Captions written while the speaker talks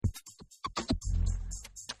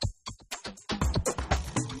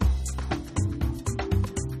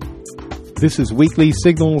This is Weekly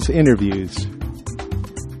Signals Interviews,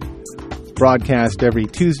 broadcast every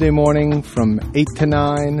Tuesday morning from 8 to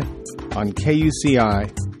 9 on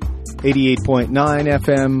KUCI, 88.9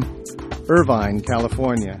 FM, Irvine,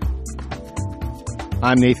 California.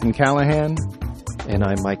 I'm Nathan Callahan. And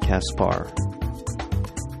I'm Mike Kaspar.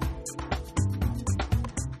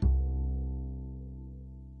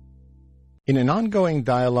 In an ongoing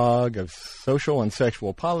dialogue of social and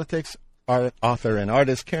sexual politics, author and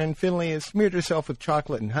artist Karen Finley has smeared herself with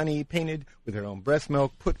chocolate and honey, painted with her own breast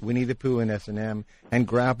milk, put Winnie the Pooh in S&M, and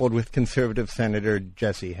grappled with conservative Senator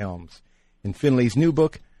Jesse Helms. In Finley's new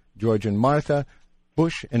book, George and Martha,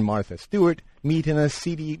 Bush and Martha Stewart meet in a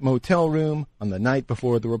seedy motel room on the night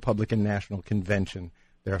before the Republican National Convention.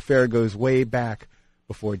 Their affair goes way back,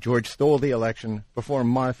 before George stole the election, before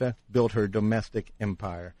Martha built her domestic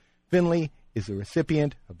empire. Finley is the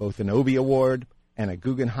recipient of both an Obie Award and a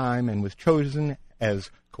Guggenheim, and was chosen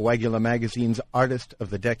as Coagula Magazine's Artist of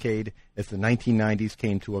the Decade as the 1990s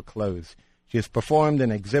came to a close. She has performed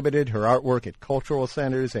and exhibited her artwork at cultural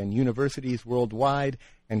centers and universities worldwide,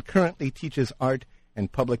 and currently teaches art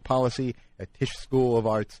and public policy at Tisch School of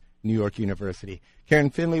Arts, New York University. Karen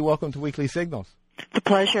Finley, welcome to Weekly Signals. It's a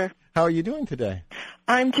pleasure. How are you doing today?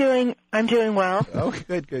 I'm doing well. Oh,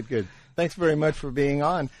 good. Thanks very much for being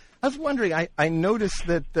on. I was wondering, I noticed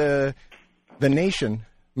that the Nation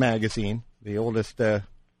magazine, the oldest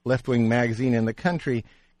left-wing magazine in the country,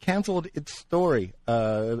 canceled its story.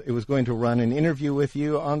 It was going to run an interview with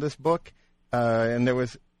you on this book, and there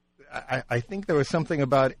was, I think there was something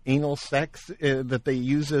about anal sex that they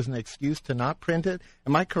used as an excuse to not print it.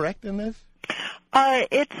 Am I correct in this?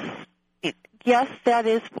 Yes, that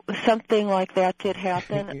is something like that did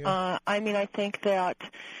happen. Yeah. I think that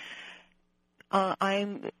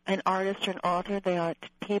I'm an artist or an author, that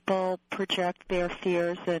people project their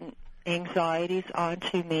fears and anxieties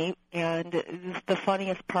onto me, and the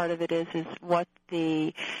funniest part of it is what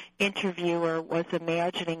the interviewer was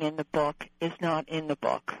imagining in the book is not in the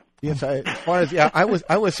book. Yes,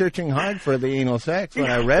 I was searching hard for the anal sex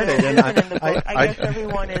when I read it, and I guess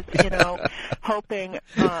everyone is, hoping.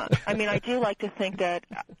 I do like to think that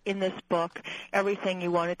in this book, everything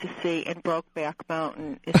you wanted to see in Brokeback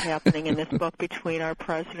Mountain is happening in this book between our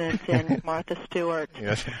presidents and Martha Stewart.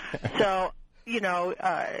 Yes. So,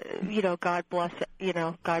 God bless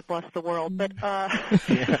the world. But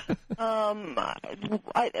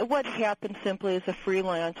what happened simply is a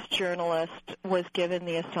freelance journalist was given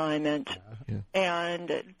the assignment,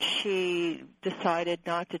 and she decided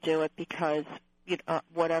not to do it because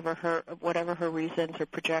whatever her reasons or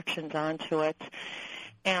projections onto it.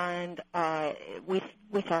 And we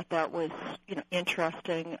thought that was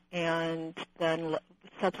interesting, and then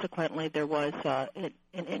subsequently there was an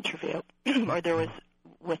interview, or there was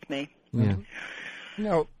with me. Yeah.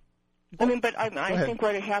 No. But I think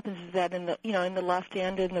what happens is that in the left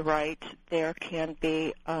and in the right there can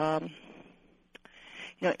be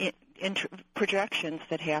projections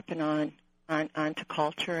that happen onto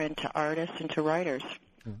culture and to artists and to writers.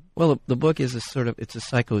 Well, the book is it's a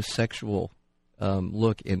psychosexual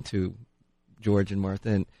look into George and Martha,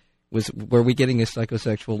 and were we getting a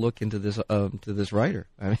psychosexual look into this to this writer?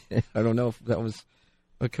 I don't know if that was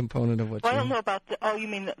a component of what. Well, I don't know about you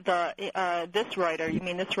mean this writer? You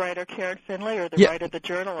mean this writer, Karen Finley, or the writer, the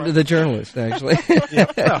journalist? The journalist, actually.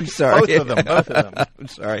 I'm sorry. Both of them. I'm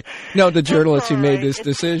sorry. No, the journalist who made this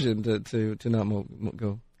decision to not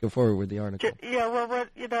go forward with the article. Yeah, well,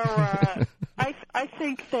 I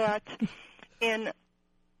think that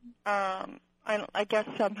I guess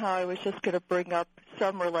somehow I was just going to bring up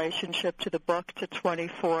some relationship to the book, to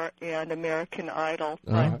 24 and American Idol,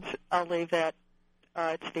 but I'll leave that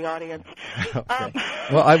to the audience. Okay.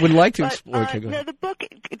 Well, I would like to explore. The book,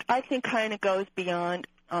 I think, kind of goes beyond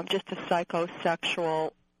just a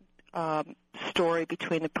psychosexual story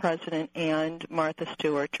between the president and Martha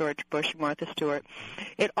Stewart, George Bush and Martha Stewart.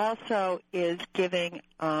 It also is giving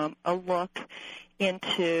a look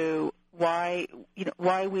into why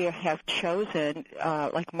we have chosen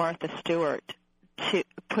like Martha Stewart to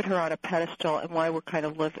put her on a pedestal, and why we're kind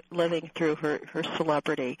of living through her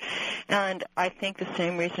celebrity. And I think the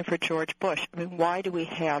same reason for George Bush. Why do we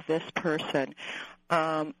have this person,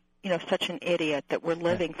 such an idiot that we're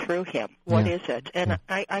living through him? What is it? And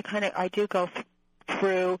I do go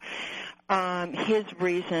through his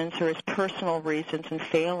reasons, or his personal reasons and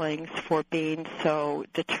failings for being so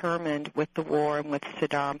determined with the war and with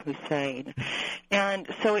Saddam Hussein. And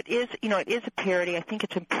so it is a parody. I think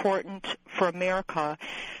it's important for America,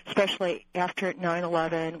 especially after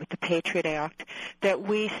 9/11 with the Patriot Act, that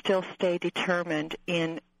we still stay determined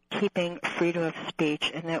in keeping freedom of speech,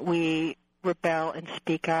 and that we rebel and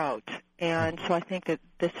speak out. And so I think that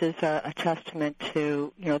this is a testament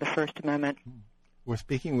to, the First Amendment. We're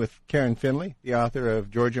speaking with Karen Finley, the author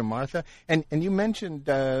of George and Martha. And you mentioned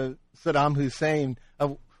Saddam Hussein.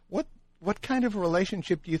 What kind of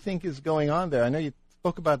relationship do you think is going on there? I know you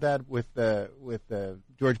spoke about that with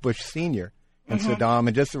George Bush Sr. and Saddam,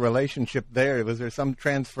 and just the relationship there. Was there some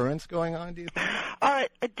transference going on, do you think?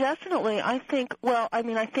 Definitely. I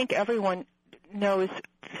think everyone knows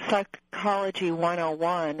Psychology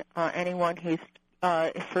 101. Anyone who's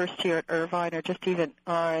first year at Irvine, or just even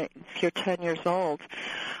if you're 10 years old,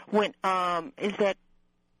 is that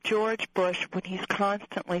George Bush, when he's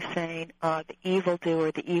constantly saying the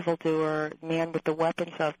evildoer, man with the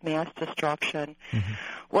weapons of mass destruction,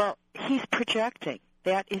 well, he's projecting.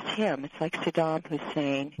 That is him. It's like Saddam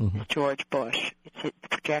Hussein, George Bush. It's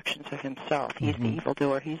projections of himself. He's the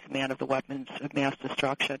evildoer. He's the man of the weapons of mass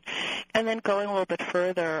destruction. And then going a little bit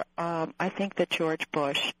further, I think that George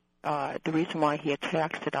Bush, the reason why he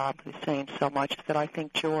attacked Saddam Hussein so much is that I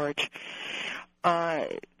think George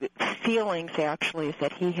feelings actually is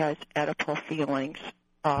that he has Oedipal feelings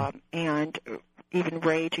and even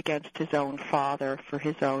rage against his own father for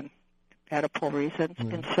his own Oedipal reasons.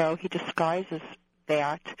 And so he disguises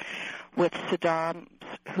that with Saddam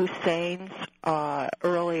Hussein's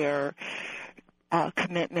earlier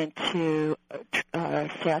commitment to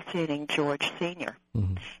assassinating George Sr.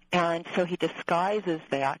 And so he disguises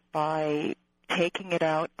that by taking it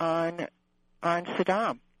out on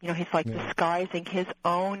Saddam. He's like disguising his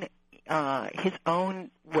own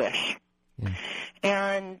wish.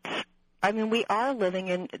 And I mean, we are living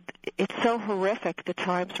in. It's so horrific the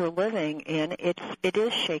times we're living in. It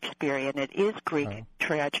is Shakespearean. It is Greek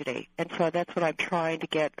tragedy, and so that's what I'm trying to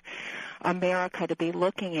get America to be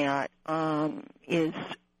looking at. Is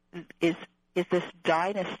this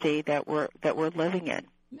dynasty that we're living in?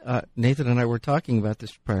 Nathan and I were talking about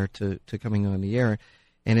this prior to coming on the air,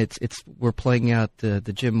 and we're playing out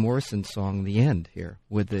the Jim Morrison song, "The End," here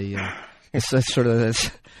with the. It's sort of this.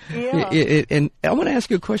 Yeah. And I want to ask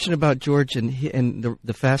you a question about George and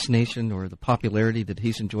the fascination or the popularity that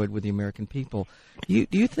he's enjoyed with the American people. Do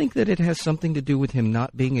you think that it has something to do with him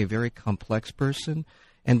not being a very complex person,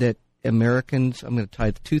 and that Americans? I'm going to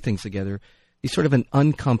tie the two things together. He's sort of an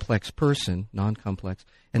uncomplex person, non-complex,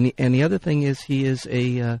 and the other thing is he is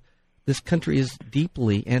this country is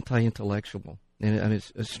deeply anti-intellectual. And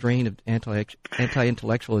it's a strain of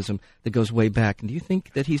anti-intellectualism that goes way back. And do you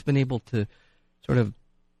think that he's been able to sort of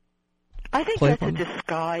I think that's a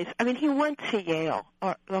disguise. I mean, he went to Yale,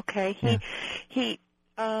 okay? He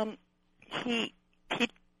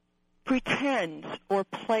pretends or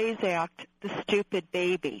plays act the stupid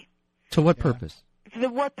baby. To what purpose?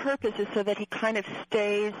 What purpose is so that he kind of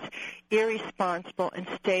stays irresponsible and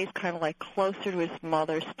stays kind of like closer to his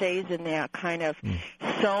mother, stays in that kind of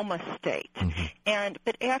soma state.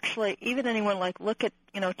 But actually, even anyone like look at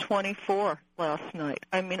 24 last night.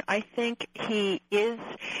 I mean, I think he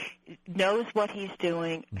knows what he's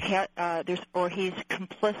doing. Or he's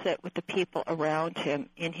complicit with the people around him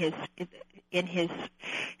in his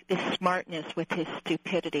smartness, with his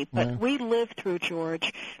stupidity. But we live through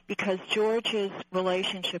George because George's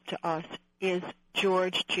relationship to us is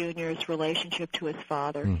George Jr.'s relationship to his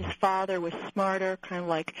father. His father was smarter, kind of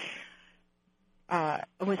like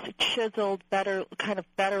was chiseled, better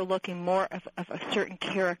looking, more of a certain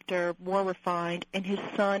character, more refined, and his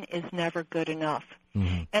son is never good enough.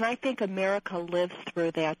 And I think America lives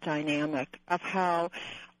through that dynamic of how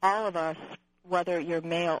all of us, whether you're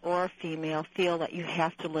male or female, feel that you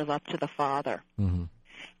have to live up to the father.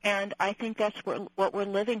 And I think that's what we're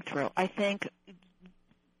living through. I think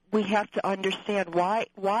we have to understand why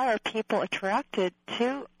are people attracted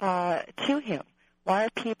to him? Why are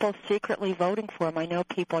people secretly voting for him? I know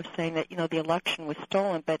people are saying that the election was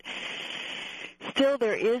stolen, but still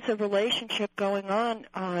there is a relationship going on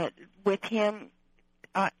with him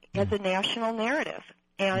as a national narrative.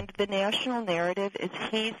 And the national narrative is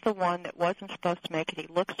he's the one that wasn't supposed to make it. He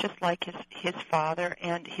looks just like his father,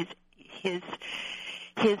 and his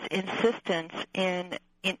insistence in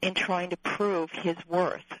trying to prove his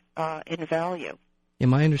worth and value. Yeah,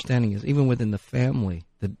 my understanding is even within the family,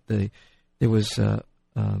 there was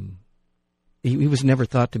he was never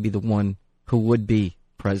thought to be the one who would be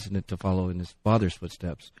president to follow in his father's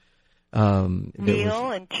footsteps.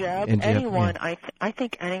 Neil and Jeb, anyone. Yeah. I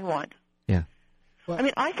think anyone. Yeah. Well, I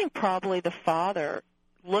mean, I think probably the father,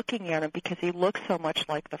 looking at him because he looks so much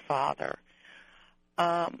like the father,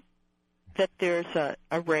 that there's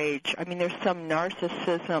a rage. I mean, there's some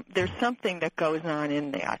narcissism. There's something that goes on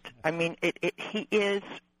in that. I mean, he is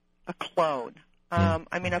a clone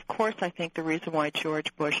I mean, of course, I think the reason why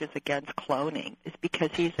George Bush is against cloning is because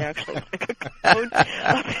he's actually like a clone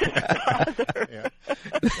of his father.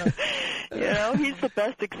 He's the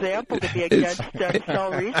best example to be against stem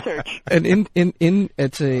cell research. And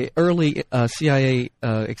it's a early CIA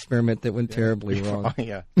experiment that went terribly wrong.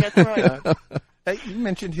 Yeah, that's right. You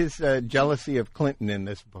mentioned his jealousy of Clinton in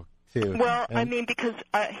this book too. Well, I mean, because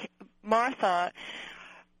Martha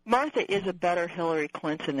is a better Hillary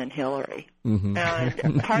Clinton than Hillary. Mm-hmm.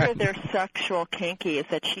 And part of their sexual kinky is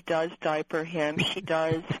that she does diaper him.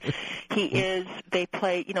 They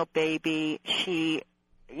play, baby. She's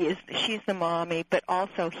the mommy, but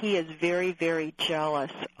also he is very, very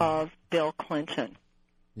jealous of Bill Clinton.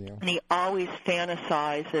 Yeah. And he always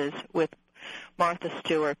fantasizes with Martha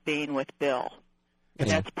Stewart being with Bill. And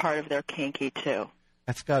that's part of their kinky, too.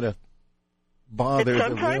 That's got to bother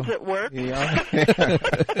sometimes it works. Yeah.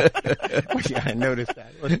 Yeah, I noticed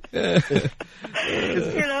that.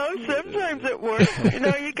 Sometimes it works.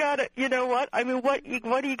 You got to, you know what? I mean, what are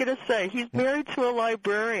you going to say? He's married to a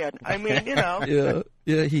librarian. I mean,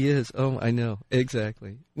 Yeah, he is. Oh, I know.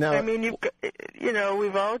 Exactly. No. I mean,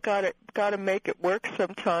 we've all got to make it work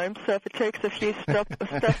sometimes. So if it takes a few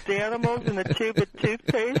stuffed animals and a tube of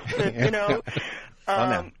toothpaste,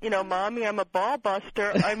 and, Mommy, I'm a ball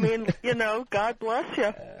buster. I mean, God bless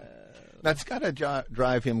you. That's got to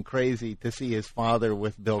drive him crazy to see his father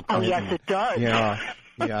with Bill Clinton. Oh, yes, it does.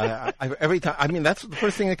 Yeah. Every time. I mean, that's the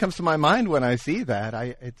first thing that comes to my mind when I see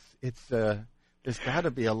that. There's got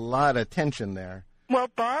to be a lot of tension there. Well,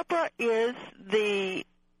 Barbara is the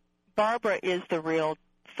real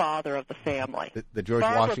father of the family. The George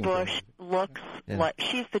Barbara Washington. Bush looks like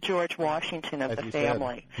she's the George Washington of the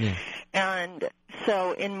family. Yeah. And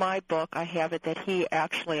so in my book, I have it that he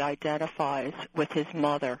actually identifies with his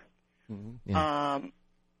mother. Mm-hmm. Yeah.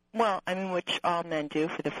 Well, I mean, which all men do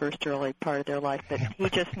for the first early part of their life, but he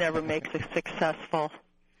just never makes a successful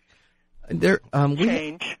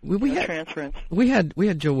change, transference. We had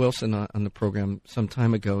Joe Wilson on the program some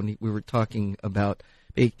time ago, and we were talking about,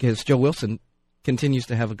 because Joe Wilson continues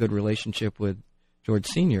to have a good relationship with George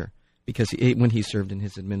Sr. because when he served in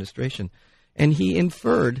his administration, and he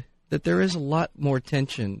inferred that there is a lot more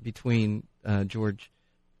tension between George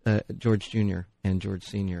Jr. and George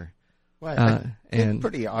Sr. Well, it's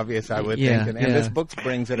pretty obvious, I would think, and this book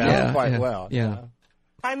brings it out quite well. Yeah.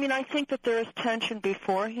 I mean, I think that there is tension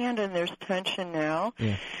beforehand and there's tension now.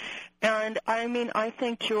 Yeah. And, I mean, I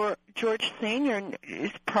think George Sr.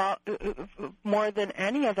 is more than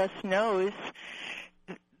any of us knows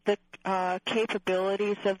the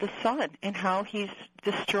capabilities of the son and how he's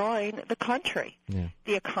destroying the country,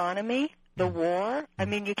 the economy, the war. I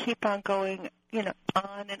mean, you keep on going,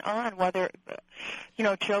 on and on, whether,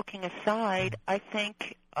 joking aside, I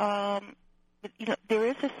think, there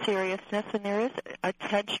is a seriousness and there is a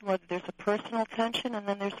tension, whether there's a personal tension and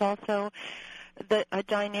then there's also a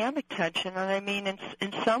dynamic tension. And I mean,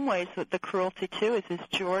 in some ways, the cruelty, too, is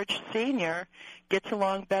George Sr. gets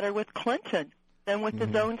along better with Clinton than with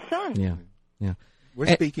his own son. Yeah. We're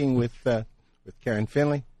speaking with Karen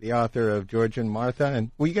Finley, the author of George and Martha.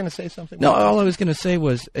 And were you going to say something? No, all I was going to say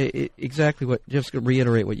was exactly what, just to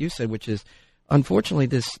reiterate what you said, which is, unfortunately,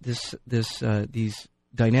 these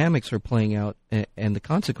dynamics are playing out, and the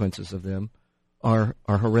consequences of them are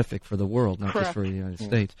horrific for the world, not just for the United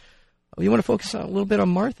States. You want to focus a little bit on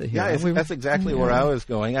Martha here? Yeah, that's exactly where I was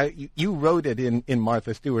going. You wrote it in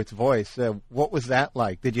Martha Stewart's voice. What was that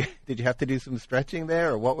like? Did you have to do some stretching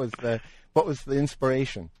there, or what was the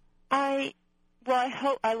inspiration? I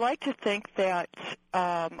like to think that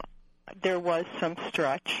there was some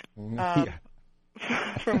stretch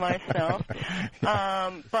for myself.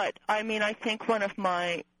 But I mean, I think one of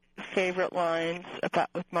my favorite lines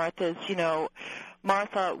with Martha is,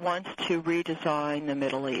 Martha wants to redesign the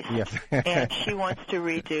Middle East, and she wants to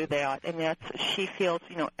redo that, and she feels,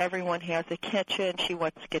 everyone has a kitchen. She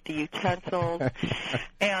wants to get the utensils,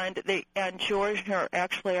 and George and her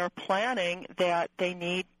actually are planning that they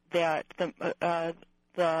need that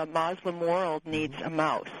the Muslim world needs a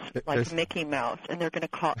mouse, like Mickey Mouse, and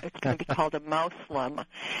it's going to be called a Mouselim.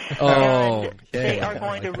 And they are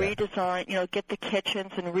going to redesign, get the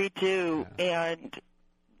kitchens and redo and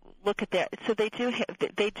look at that. So they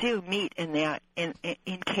do meet in that in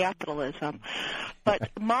capitalism.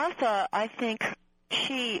 But Martha, I think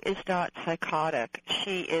she is not psychotic.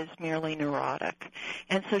 She is merely neurotic,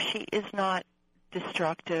 and so she is not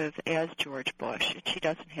destructive as George Bush. She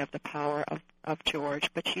doesn't have the power of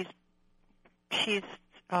George, but she's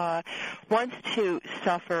wants to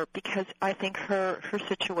suffer because I think her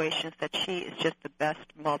situation is that she is just the best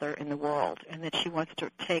mother in the world, and that she wants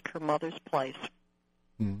to take her mother's place.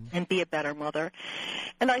 and be a better mother.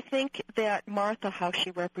 And I think that Martha, how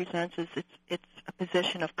she represents is it's a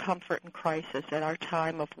position of comfort and crisis at our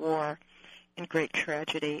time of war and great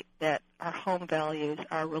tragedy, that our home values,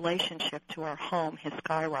 our relationship to our home has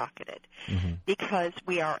skyrocketed because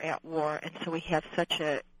we are at war, and so we have such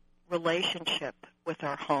a relationship with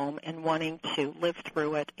our home and wanting to live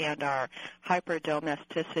through it, and our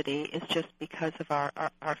hyper-domesticity is just because of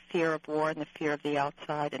our fear of war and the fear of the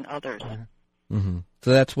outside and others.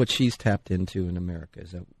 So that's what she's tapped into in America.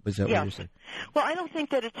 Is that what you're saying? Well, I don't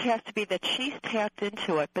think that it has to be that she's tapped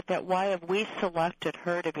into it, but that why have we selected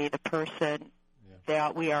her to be the person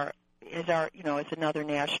that we are as another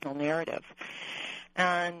national narrative.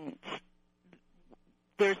 And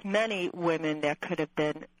there's many women that could have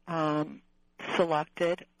been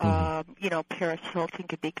selected. Paris Hilton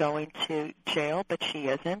could be going to jail, but she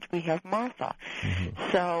isn't. We have Martha.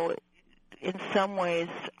 So in some ways,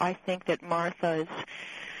 I think that Martha's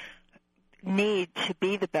need to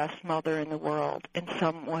be the best mother in the world, in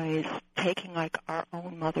some ways, taking like our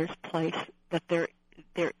own mother's place, that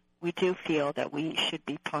we do feel that we should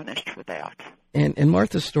be punished for that. And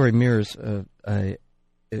Martha's story mirrors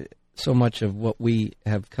so much of what we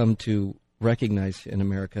have come to recognize in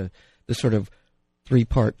America, the sort of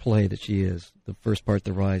three-part play that she is. The first part,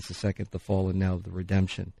 the rise; the second, the fall; and now the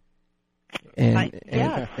redemption. And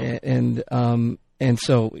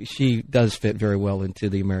so she does fit very well into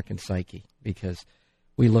the American psyche, because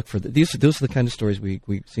we look for those are the kind of stories we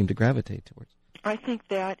seem to gravitate towards. I think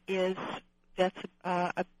that's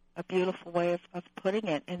a beautiful way of putting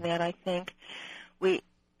it, in that I think we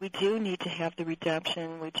do need to have the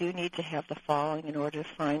redemption, we do need to have the falling in order to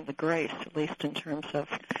find the grace, at least in terms of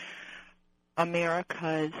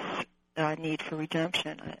America's need for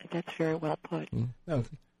redemption. That's very well put. No.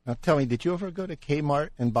 Now, tell me, did you ever go to Kmart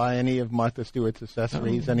and buy any of Martha Stewart's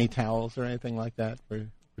accessories, any towels or anything like that? Or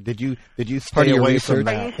did you stay away from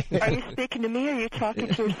that? Are you speaking to me, or are you talking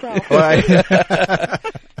to yourself? I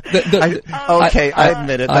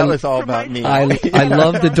admit it. That was all about me. I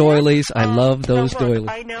love the doilies. I love those doilies.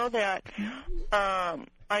 I know that.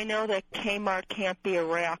 I know that Kmart can't be a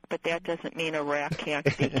rack, but that doesn't mean a rack can't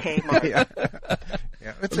be Kmart.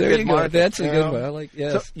 It's there a good mark. That's a good one.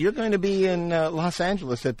 So you're going to be in Los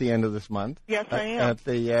Angeles at the end of this month. Yes, I am. At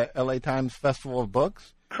the LA Times Festival of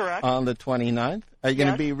Books. Correct. On the 29th. Are you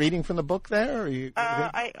going to be reading from the book there? Or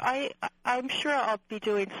I'm sure I'll be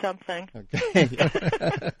doing something. Okay.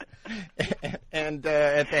 And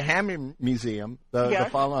at the Hammer Museum, the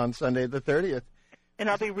following Sunday, the 30th. And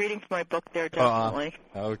I'll be reading from my book there, definitely.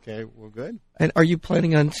 Okay, well, good. And are you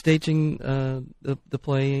planning on staging the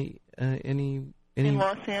play in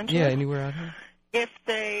Los Angeles? Yeah, anywhere out here? If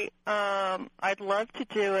they, I'd love to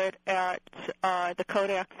do it at the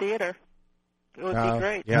Kodak Theater. It would be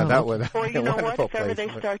great. Yeah, that would. Or you know what? If ever they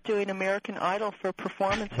start doing American Idol for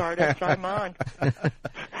performance artists, I'm on.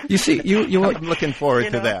 You see, I'm looking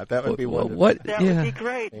forward to that. That would be wonderful. That would be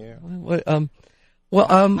great. Yeah.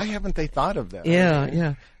 Why haven't they thought of that?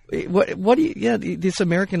 Yeah. What do you? Yeah, this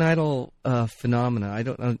American Idol phenomena. I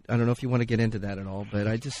don't know if you want to get into that at all, but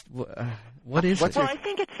I just what is it? Well, I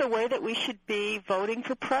think it's the way that we should be voting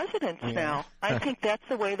for presidents now. I think that's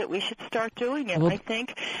the way that we should start doing it. I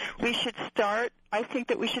think we should start. I think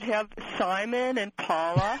that we should have Simon and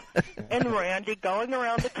Paula and Randy going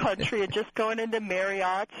around the country and just going into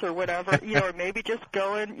Marriott's or whatever, or maybe just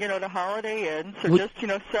going, to Holiday Inns, or just,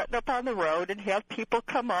 setting up on the road and have people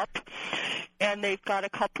come up, and they've got a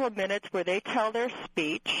couple of minutes where they tell their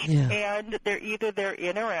speech, and they're either they're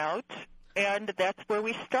in or out. And that's where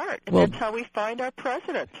we start. And that's how we find our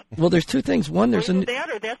president. Well, there's two things. One, there's or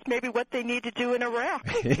that's maybe what they need to do in Iraq.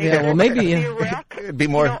 Maybe Iraq, it'd be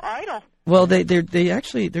more idle. Well, they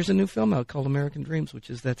actually, there's a new film out called American Dreams, which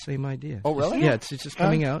is that same idea. Oh, really? Yeah, it's just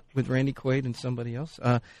coming out with Randy Quaid and somebody else.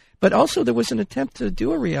 But also, there was an attempt to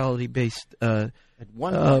do a reality-based at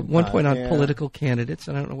one point on political candidates,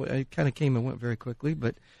 and I don't know. It kind of came and went very quickly,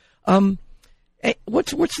 but.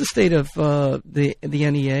 What's the state of the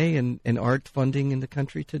NEA and art funding in the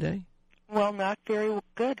country today? Well, not very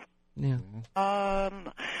good. Yeah.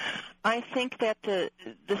 I think that the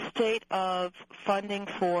state of funding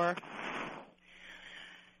for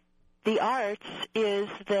the arts is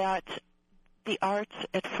that the arts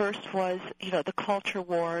at first was, the culture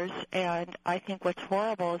wars, and I think what's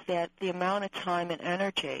horrible is that the amount of time and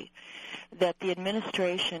energy that the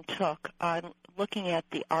administration took on looking at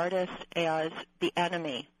the artist as the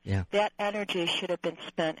enemy. Yeah. That energy should have been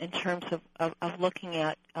spent in terms of looking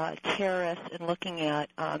at terrorists and looking at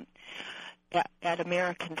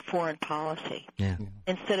American foreign policy. Yeah.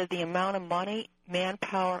 Instead of the amount of money,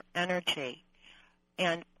 manpower, energy,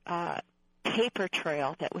 and paper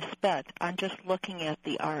trail that was spent on just looking at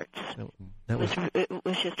the arts. It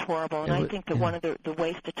was just horrible. And I think that one of the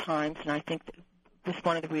wasted times, and I think that was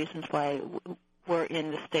one of the reasons why we're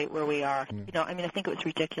in the state where we are. I think it was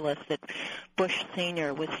ridiculous that Bush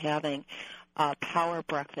Sr. was having a power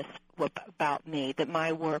breakfast about me, that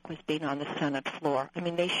my work was being on the Senate floor.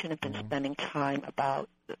 They shouldn't have been spending time about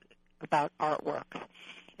artwork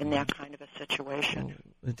in that kind of a situation.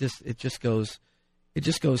 It just goes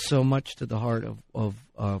so much to the heart of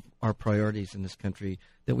our priorities in this country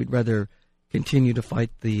that we'd rather continue to fight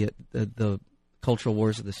the cultural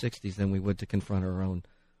wars of the '60s than we would to confront our own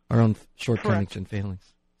shortcomings and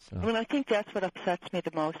failings. So. I think that's what upsets me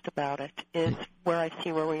the most about it, is where I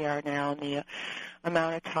see where we are now and the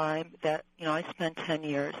amount of time that, I spent 10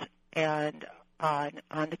 years and on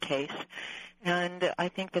the case. And I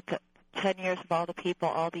think that the 10 years of all the people,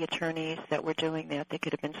 all the attorneys that were doing that, they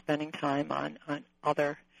could have been spending time on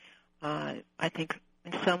other, I think,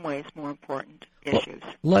 in some ways, more important issues.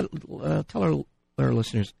 Tell our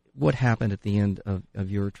listeners what happened at the end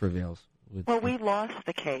of your travails. We lost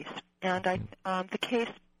the case, and the case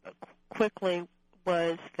quickly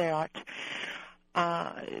was that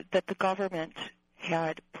the government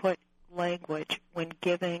had put language when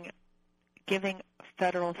giving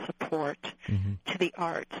federal support to the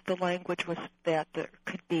arts. The language was that there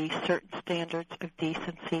could be certain standards of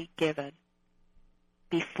decency given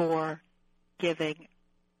before giving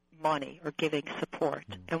money or giving support.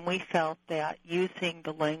 And we felt that using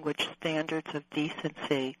the language standards of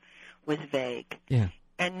decency was vague. Yeah.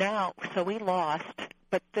 And now, so we lost,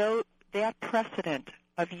 but that precedent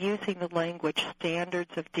of using the language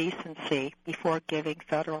standards of decency before giving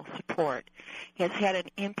federal support has had an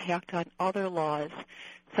impact on other laws,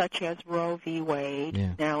 such as Roe v.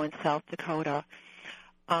 Wade, now in South Dakota,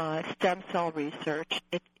 stem cell research.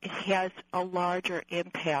 It has a larger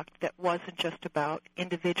impact that wasn't just about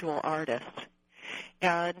individual artists.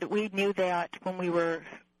 And we knew that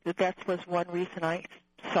that was one reason I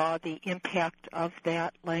saw the impact of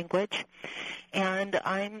that language. And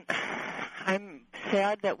I'm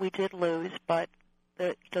sad that we did lose, but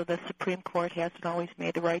the Supreme Court hasn't always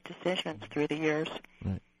made the right decisions through the years.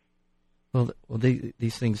 Right. Well,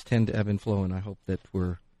 these things tend to ebb and flow, and I hope that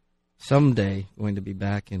we're someday going to be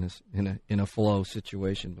back in a flow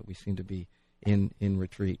situation, but we seem to be in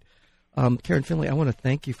retreat. Karen Finley, I want to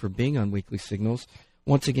thank you for being on Weekly Signals.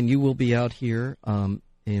 Once again, you will be out here on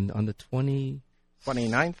the 29th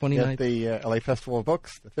at the LA Festival of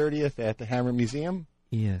Books, the 30th at the Hammer Museum.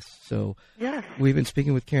 Yes. So we've been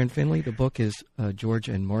speaking with Karen Finley. The book is George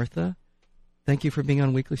and Martha. Thank you for being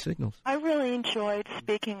on Weekly Signals. I really enjoyed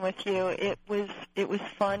speaking with you. It was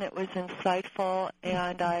fun. It was insightful,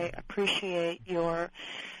 and I appreciate your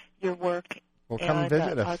work. Well, come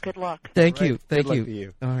visit us. Good luck. Thank you. Good luck to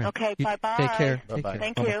you. All right. Okay. Bye-bye. Take care. Bye-bye.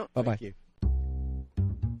 Thank you. Bye-bye. Thank you.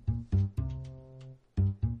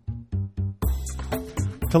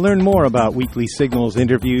 To learn more about Weekly Signals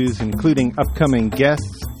interviews, including upcoming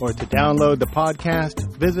guests, or to download the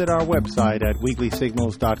podcast, visit our website at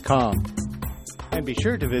weeklysignals.com. And be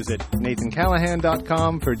sure to visit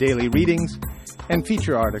nathancallahan.com for daily readings and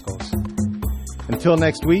feature articles. Until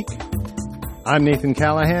next week, I'm Nathan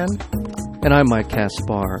Callahan. And I'm Mike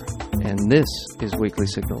Caspar, and this is Weekly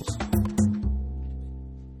Signals.